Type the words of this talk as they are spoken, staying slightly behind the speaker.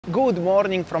Good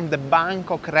morning from the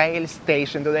Bangkok rail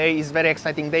station. Today is a very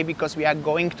exciting day because we are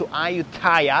going to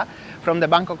Ayutthaya from the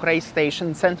Bangkok rail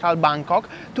station, central Bangkok,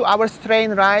 to our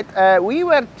train ride. We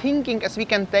were thinking as we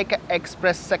can take an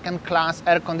express second class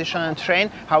air-conditioned train.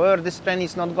 However, this train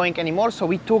is not going anymore, so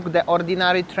we took the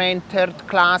ordinary train, third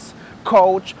class,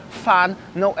 coach, fun,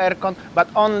 no aircon, but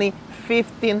only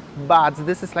 15 bahts.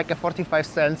 This is like a 45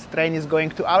 cents train is going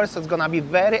to ours, so it's gonna be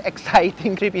very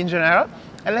exciting trip in general.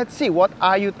 And let's see what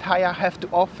Ayutthaya have to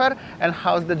offer and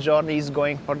how the journey is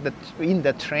going for in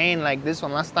the train like this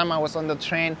one. Last time I was on the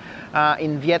train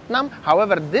in Vietnam.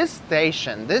 However, this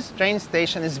train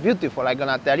station is beautiful, I'm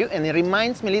gonna tell you, and it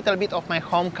reminds me a little bit of my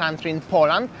home country in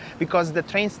Poland, because the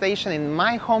train station in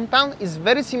my hometown is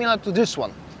very similar to this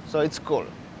one. So it's cool.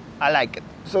 I like it.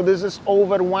 So this is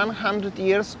over 100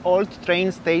 years old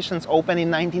train stations, opened in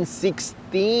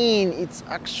 1916. It's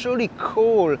actually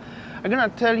cool. I'm gonna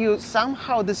tell you,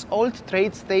 somehow this old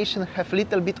train station have a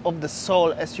little bit of the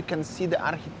soul. As you can see, the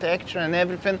architecture and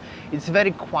everything, it's very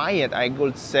quiet, I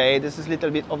would say. This is a little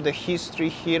bit of the history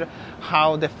here,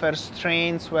 how the first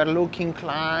trains were looking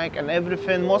like and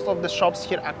everything. Most of the shops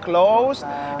here are closed,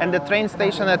 and the train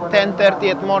station at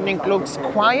 10:30 at morning looks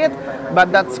quiet,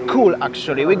 but that's cool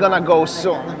actually. We're gonna go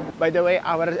soon. By the way,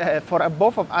 for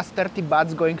both of us, 30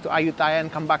 bahts going to Ayutthaya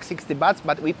and come back 60 bahts,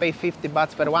 but we pay 50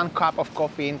 bahts for one cup of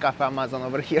coffee in Cafe Amazon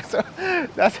over here. So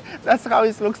that's how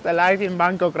it looks alive in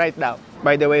Bangkok right now.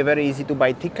 By the way, very easy to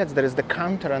buy tickets. There is the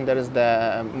counter and there is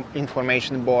the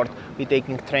information board. We're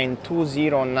taking train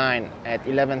 209 at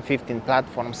 11:15,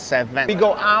 platform 7. We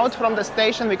go out from the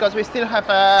station because we still have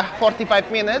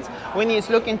 45 minutes. Winny is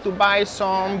looking to buy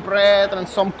some bread and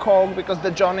some Coke because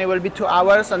the journey will be 2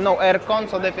 hours and no aircon,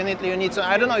 so definitely you need some.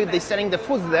 I don't know if they're selling the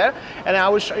foods there, and I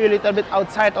will show you a little bit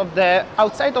outside of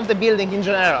the building in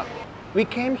general. We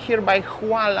came here by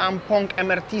Hua Lamphong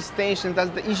MRT station. That's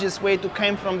the easiest way to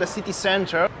come from the city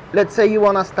center. Let's say you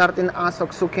want to start in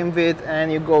Asok Sukhumvit and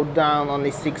you go down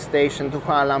only 6 stations to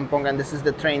Hua Lamphong, and this is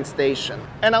the train station.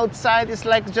 And outside is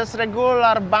like just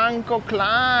regular Bangkok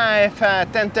life,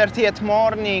 10:30 at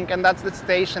morning, and that's the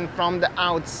station from the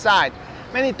outside.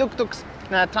 Many tuk-tuks,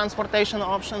 transportation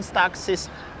options, taxis,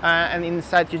 and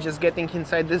inside you're just getting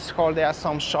inside this hall. There are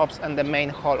some shops, and the main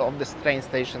hall of this train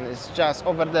station is just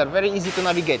over there. Very easy to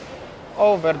navigate.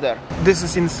 Over there. This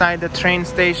is inside the train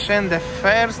station, the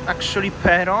first actually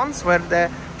perrons where the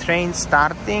train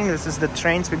starting. This is the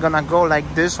trains. We're gonna go like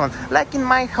this one, like in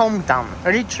my hometown.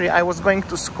 Literally, I was going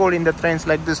to school in the trains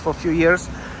like this for a few years,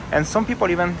 and some people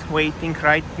even waiting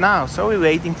right now. So we're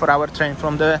waiting for our train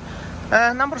from the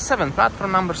number 7,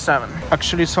 platform number 7.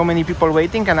 Actually, so many people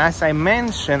waiting, and as I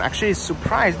mentioned, actually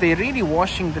surprised, they're really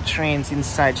washing the trains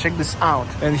inside. Check this out.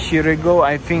 And here we go.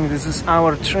 I think this is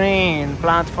our train,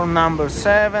 platform number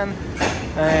 7.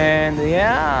 And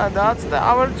yeah, that's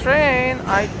our train.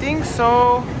 I think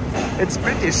so. It's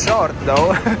pretty short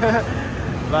though.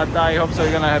 But I hope so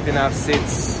we're gonna have enough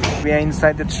seats. We are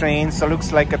inside the train, so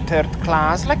looks like a 3rd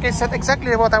class. Like I said,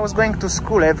 exactly what I was going to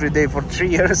school every day for 3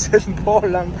 years in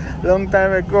Poland, long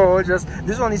time ago. Just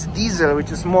this one is diesel,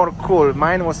 which is more cool.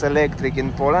 Mine was electric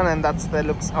in Poland, and that's the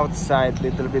looks outside,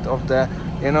 little bit of the,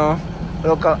 you know,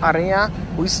 local area.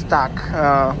 We stuck,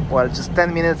 well, just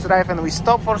 10 minutes drive, and we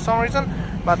stopped for some reason.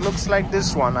 But looks like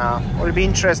this one will be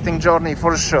interesting journey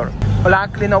for sure.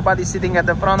 Luckily nobody's sitting at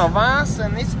the front of us,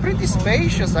 and it's pretty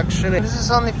spacious actually. This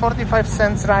is only 45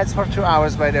 cents rides for 2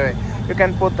 hours, by the way. You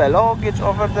can put the luggage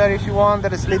over there if you want.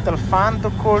 There is little fan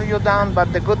to cool you down,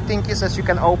 but the good thing is that you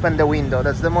can open the window.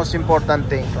 That's the most important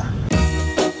thing.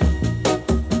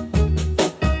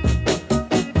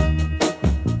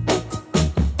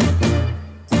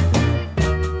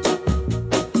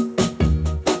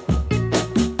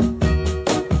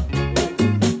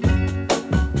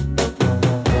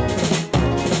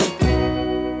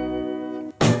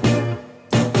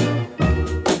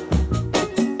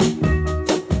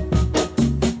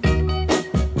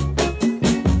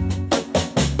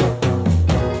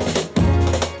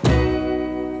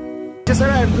 Just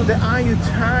arrived to the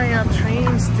Ayutthaya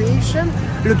train station,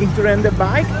 looking to rent a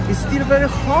bike. It's still very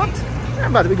hot,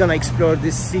 but we're gonna explore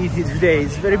this city today.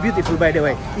 It's very beautiful, by the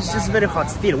way. It's just very hot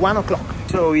still, 1 o'clock.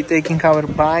 So we're taking our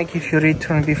bike. If you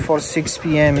return before 6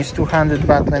 p.m. it's 200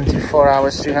 baht, 24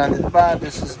 hours, 300 baht.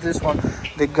 This is this one.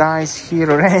 The guys here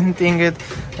renting it,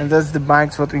 and that's the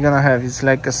bikes what we're gonna have. It's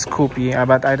like a Scoopy,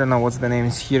 but I don't know what's the name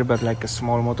is here, but like a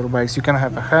small motorbikes. You can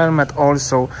have a helmet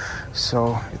also,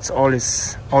 so it's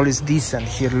always decent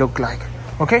here, look like.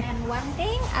 Okay. And one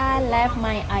thing, I left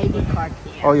my ID card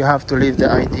here. Oh, you have to leave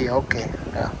the ID. Okay,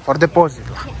 yeah, for deposit.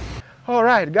 Yeah. All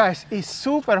right, guys, it's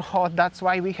super hot. That's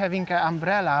why we're having an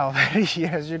umbrella over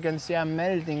here. As you can see, I'm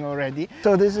melting already.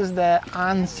 So this is the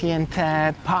ancient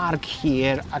park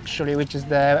here, actually, which is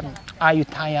the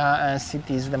Ayutthaya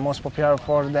city. Is the most popular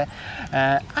for the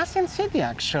ancient city,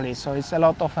 actually. So it's a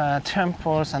lot of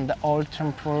temples and the old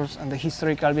temples and the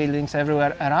historical buildings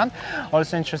everywhere around.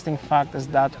 Also, interesting fact is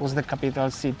that was the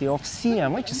capital city of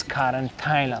Siam, which is current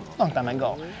Thailand, long time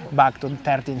ago, back to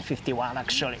 1351,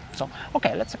 actually. So,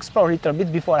 okay, let's explore a little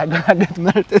bit before I get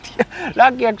melted here.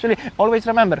 Lucky, actually. Always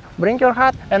remember, bring your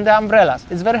hat and the umbrellas.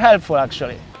 It's very helpful,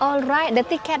 actually. All right, the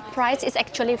ticket price is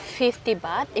actually 50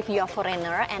 baht if you are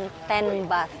foreigner and 10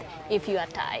 baht if you are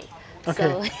Thai. Okay,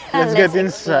 so, let's get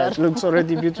inside. Looks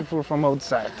already beautiful from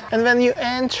outside. And when you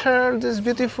enter this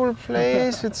beautiful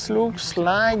place, it looks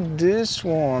like this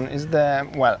one is the,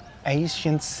 well,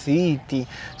 ancient city.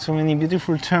 So many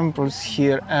beautiful temples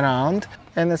here around.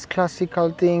 And as classical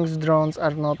things, drones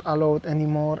are not allowed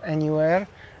anymore anywhere.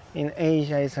 In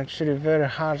Asia, it's actually very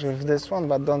hard with this one,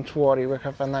 but don't worry, we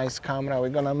have a nice camera. We're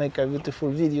gonna make a beautiful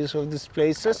videos of these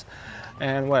places.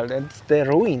 And well, that's the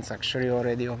ruins actually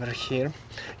already over here.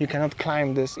 You cannot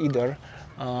climb this either.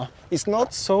 It's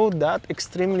not so that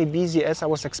extremely busy as I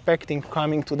was expecting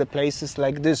coming to the places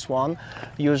like this one.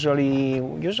 Usually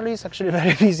it's actually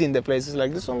very busy in the places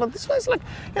like this one, but this one is like,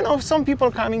 you know, some people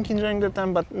coming enjoying the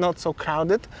time, but not so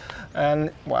crowded.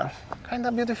 And well, kind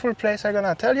of beautiful place, I'm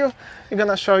gonna tell you. I'm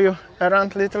gonna show you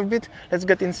around a little bit. Let's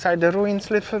get inside the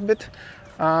ruins a little bit.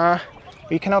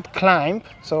 We cannot climb,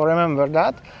 so remember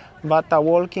that. But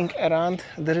walking around,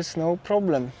 there is no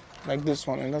problem. Like this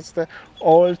one, and that's the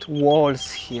old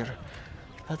walls here.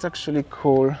 That's actually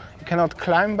cool. You cannot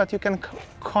climb, but you can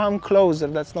come closer.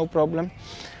 That's no problem.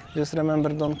 Just remember,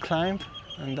 don't climb,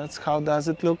 and that's how does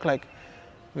it look like.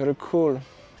 Very cool.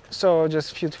 So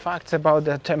just a few facts about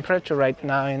the temperature right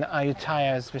now in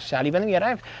Ayutthaya, especially. When we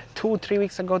arrived 2-3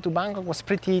 weeks ago to Bangkok, was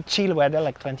pretty chill weather,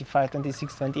 like 25,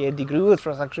 26, 28 degrees. It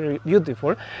was actually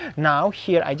beautiful. Now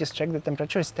here, I just checked, the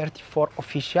temperature is 34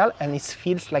 official and it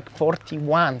feels like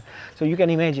 41. So you can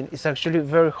imagine, it's actually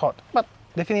very hot, but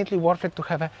definitely worth it to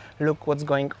have a look what's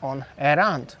going on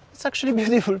around. It's actually a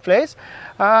beautiful place,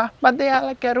 but they are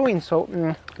like a ruin, so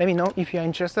let me know if you're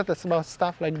interested about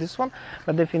stuff like this one,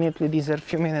 but definitely these are a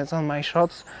few minutes on my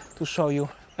shots to show you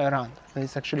around, and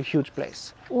it's actually a huge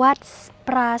place. What's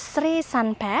Prasri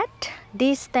Sanpat?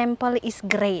 This temple is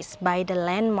graced by the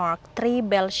landmark three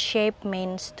bell-shaped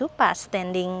main stupas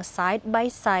standing side by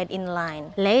side in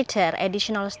line. Later,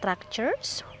 additional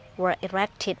structures were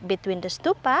erected between the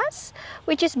stupas,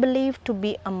 which is believed to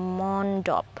be a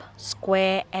mondop,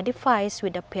 square edifice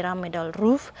with a pyramidal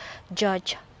roof,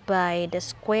 judged by the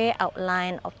square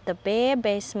outline of the bare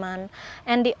basement,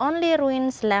 and the only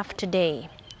ruins left today.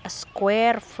 A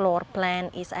square floor plan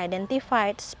is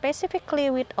identified specifically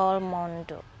with all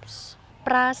mondops.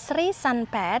 Prasri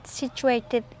Sanpat,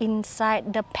 situated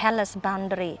inside the palace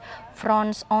boundary,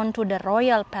 fronts onto the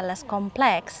royal palace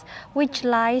complex, which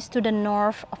lies to the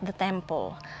north of the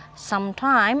temple.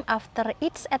 Sometime after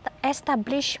its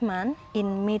establishment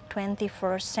in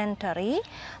mid-21st century,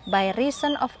 by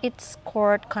reason of its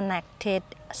court-connected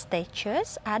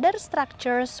stages, other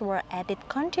structures were added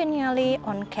continually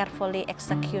on carefully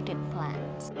executed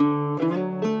plans.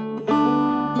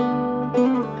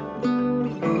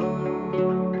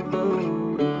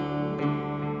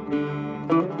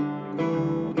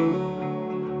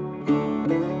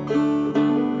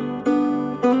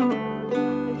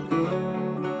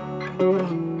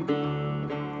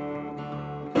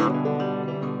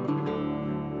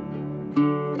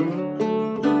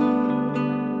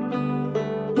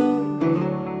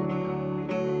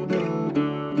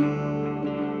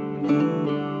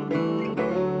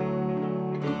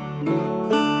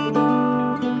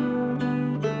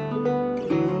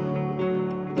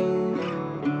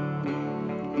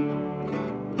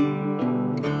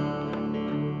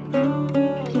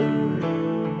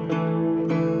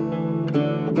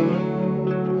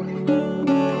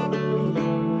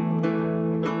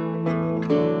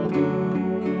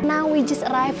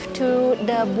 Arrived to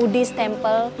the Buddhist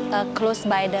temple close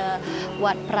by the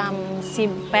Wat Pram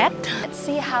Simpet. Let's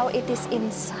see how it is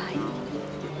inside.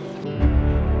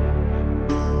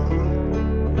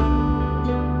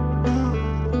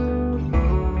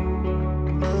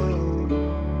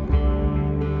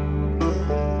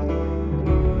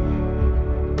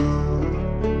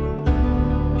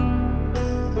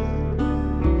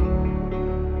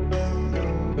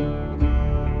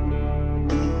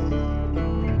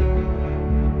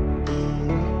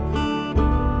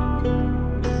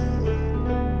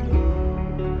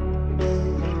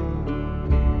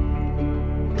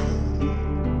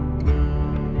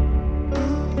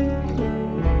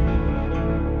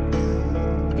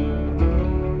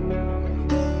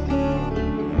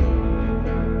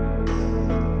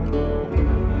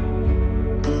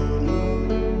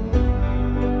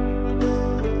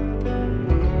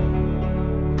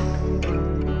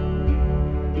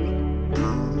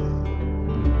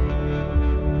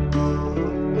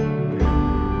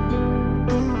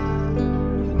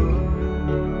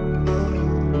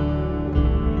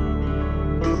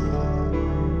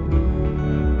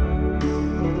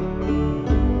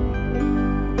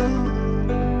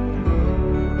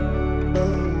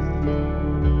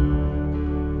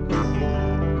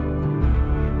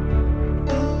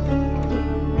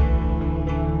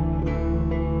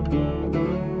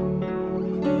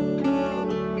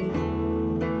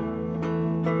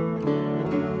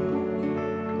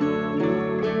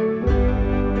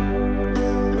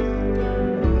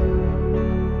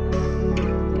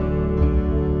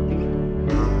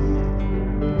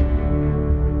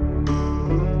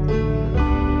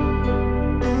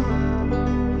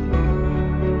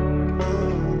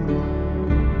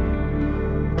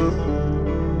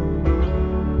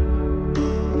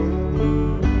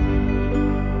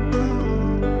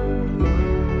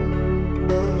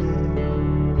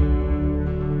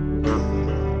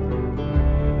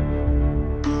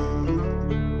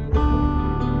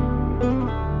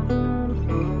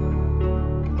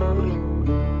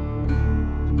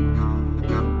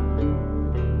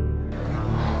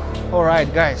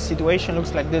 Alright guys, situation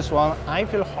looks like this one. I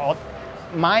feel hot.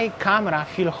 My camera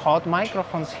feel hot,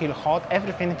 microphones feel hot,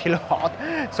 everything feel hot.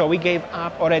 So we gave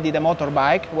up already the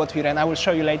motorbike, what we ran. I will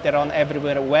show you later on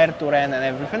everywhere where to run and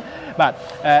everything. But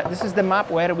this is the map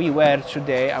where we were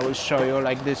today. I will show you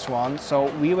like this one. So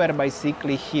we were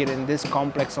basically here in this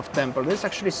complex of temples. There's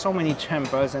actually so many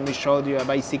temples, and we showed you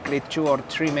basically 2 or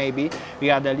 3 maybe. We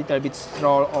had a little bit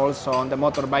stroll also on the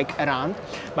motorbike around.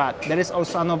 But there is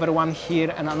also another one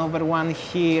here and another one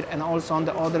here, and also on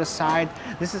the other side.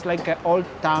 This is like an old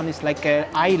town, it's like an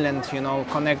island, you know,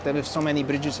 connected with so many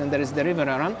bridges, and there is the river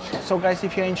around. So guys,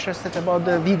 if you're interested about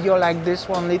the video like this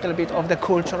one, little bit of the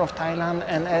culture of Thailand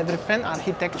and everything,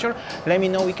 architecture, let me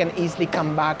know. We can easily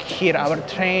come back here. Our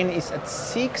train is at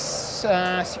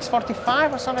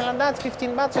 6:45 or something like that,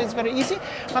 15 baht, so it's very easy.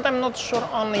 But I'm not sure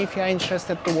only if you're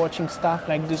interested to watching stuff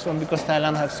like this one, because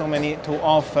Thailand has so many to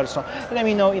offer. So let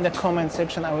me know in the comment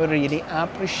section. I will really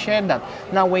appreciate that.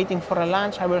 Now waiting for a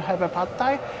lunch, I will have a pad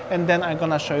thai, and then I'm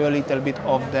gonna show you a little bit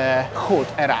of the hood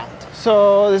around.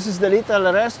 So this is the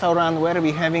little restaurant where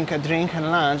we're having a drink and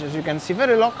lunch. As you can see,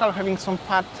 very local, having some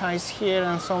pad thais here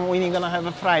and some Winny gonna have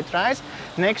a fried rice.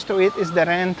 Next to it is the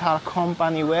rental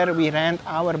company where we rent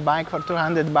our bike for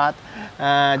 200 baht,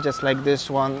 just like this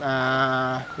one.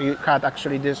 We had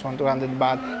actually this one 200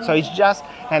 baht. So it's just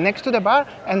next to the bar,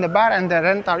 and the bar and the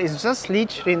rental is just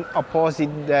literally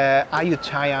opposite the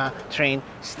Ayutthaya train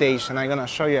station. I'm gonna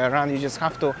show you around. You just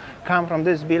have to come from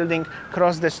this building,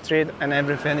 cross the street, and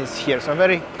everything is here. So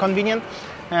very convenient.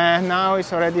 Now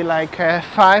it's already like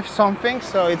 5 something,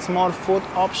 so it's more food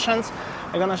options.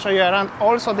 I'm gonna show you around.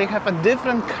 Also, they have a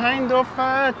different kind of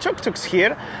tuk-tuks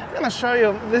here. I'm gonna show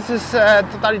you. This is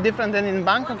totally different than in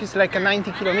Bangkok. It's like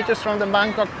 90 kilometers from the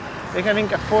Bangkok. They're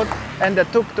having a food, and the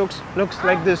tuk-tuks looks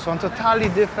like this one. Totally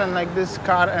different, like this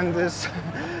car and this.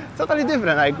 Totally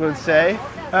different, I could say.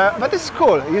 But it's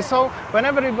cool. You saw,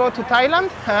 whenever you go to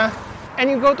Thailand and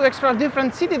you go to explore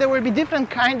different city, there will be different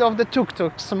kind of the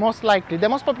tuk-tuks, most likely. The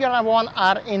most popular one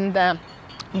are in the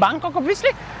Bangkok,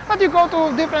 obviously, but you go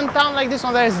to different town like this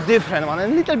one, there is different one,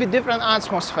 and a little bit different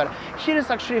atmosphere. Here is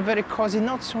actually very cozy,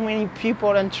 not so many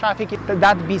people and traffic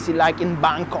that busy like in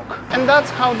Bangkok. And that's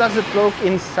how does it look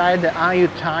inside the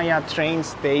Ayutthaya train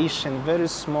station. Very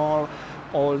small,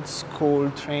 old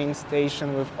school train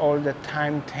station with all the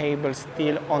timetables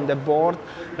still on the board,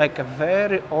 like a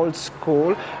very old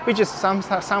school, which is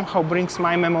somehow brings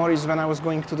my memories when I was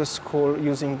going to the school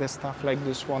using the stuff like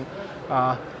this one.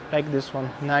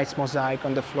 Nice mosaic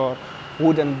on the floor,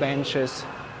 wooden benches,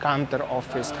 counter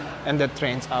office, and the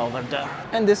trains are over there.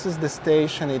 And this is the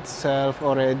station itself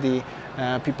already.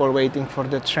 People waiting for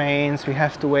the trains. We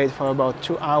have to wait for about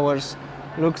 2 hours.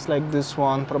 Looks like this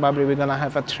one. Probably we're gonna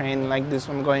have a train like this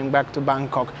one going back to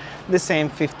Bangkok. The same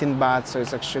 15 baht, so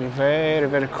it's actually very,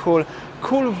 very cool.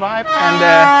 Cool vibe, and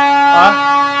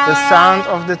the sound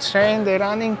of the train, they're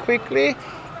running quickly.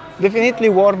 Definitely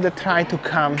worth the try to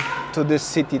come to this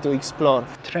city to explore.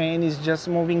 Train is just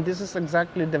moving. This is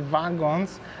exactly the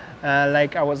wagons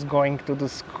like I was going to the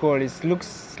school. It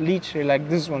looks literally like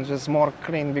this one, just more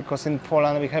clean, because in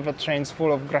Poland we have a trains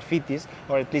full of graffitis,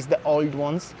 or at least the old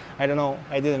ones. I don't know,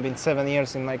 I didn't been 7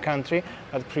 years in my country,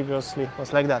 but previously it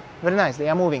was like that. Very nice, they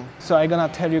are moving. So I'm gonna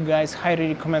tell you guys,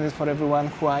 highly recommend it for everyone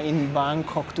who are in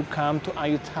Bangkok to come to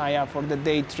Ayutthaya for the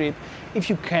day trip. If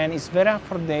you can, it's very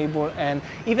affordable, and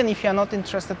even if you're not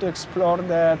interested to explore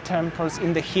the temples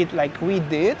in the heat like we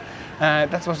did,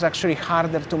 that was actually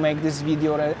harder to make this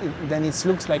video than it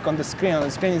looks like on the screen. On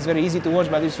the screen it's very easy to watch,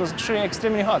 but it was actually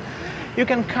extremely hot. You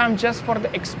can come just for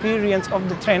the experience of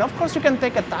the train. Of course, you can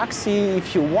take a taxi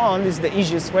if you want. It's the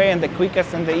easiest way and the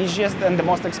quickest and the easiest and the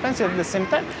most expensive at the same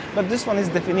time. But this one is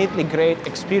definitely great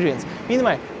experience.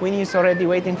 Meanwhile, Winnie is already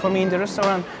waiting for me in the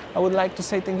restaurant. I would like to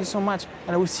say thank you so much,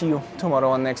 and I will see you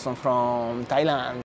tomorrow on next one from Thailand.